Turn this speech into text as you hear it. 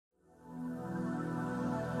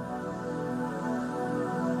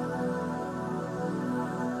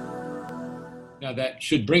Now that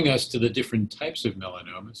should bring us to the different types of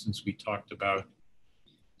melanoma, since we talked about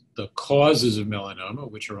the causes of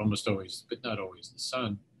melanoma, which are almost always, but not always, the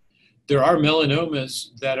sun. There are melanomas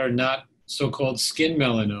that are not so-called skin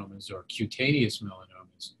melanomas or cutaneous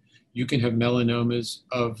melanomas. You can have melanomas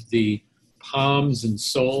of the palms and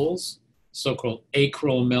soles, so-called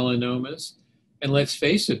acral melanomas. And let's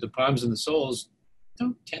face it, the palms and the soles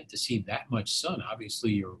don't tend to see that much sun.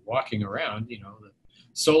 Obviously, you're walking around, the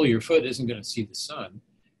sole of your foot isn't going to see the sun.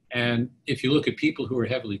 And if you look at people who are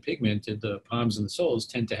heavily pigmented, the palms and the soles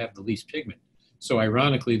tend to have the least pigment. So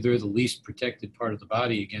ironically, they're the least protected part of the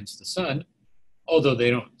body against the sun, although they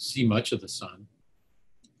don't see much of the sun.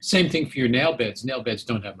 Same thing for your nail beds. Nail beds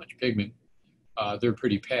don't have much pigment. They're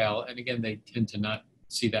pretty pale. And again, they tend to not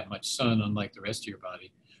see that much sun, unlike the rest of your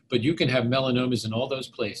body. But you can have melanomas in all those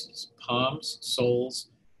places: palms, soles,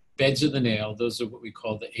 beds of the nail. Those are what we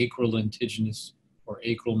call the acral lentiginous or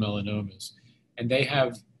acral melanomas. And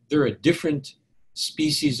they're a different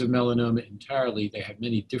species of melanoma entirely. They have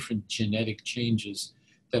many different genetic changes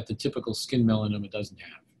that the typical skin melanoma doesn't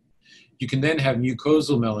have. You can then have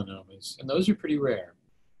mucosal melanomas, and those are pretty rare.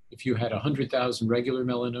 If you had 100,000 regular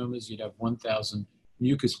melanomas, you'd have 1,000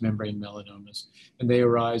 mucous membrane melanomas, and they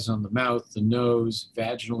arise on the mouth, the nose,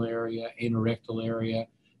 vaginal area, anorectal area,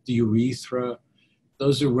 the urethra.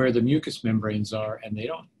 Those are where the mucous membranes are, and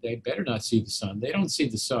they better not see the sun. They don't see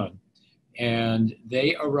the sun, and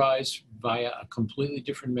they arise via a completely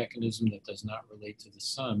different mechanism that does not relate to the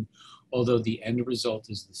sun, although the end result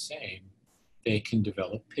is the same. They can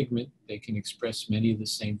develop pigment, they can express many of the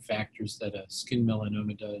same factors that a skin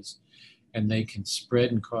melanoma does, and they can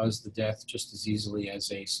spread and cause the death just as easily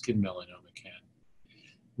as a skin melanoma can.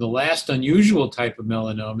 The last unusual type of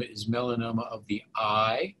melanoma is melanoma of the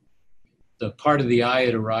eye. The part of the eye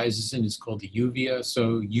it arises in is called the uvea,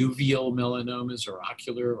 so uveal melanomas or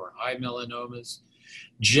ocular or eye melanomas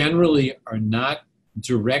generally are not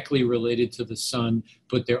directly related to the sun,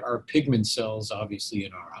 but there are pigment cells obviously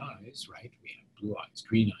in our eyes, right? We have blue eyes,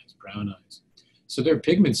 green eyes, brown eyes. So there are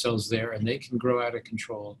pigment cells there, and they can grow out of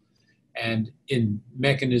control. And in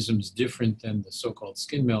mechanisms different than the so-called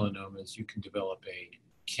skin melanomas, you can develop a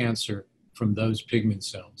cancer from those pigment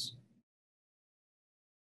cells.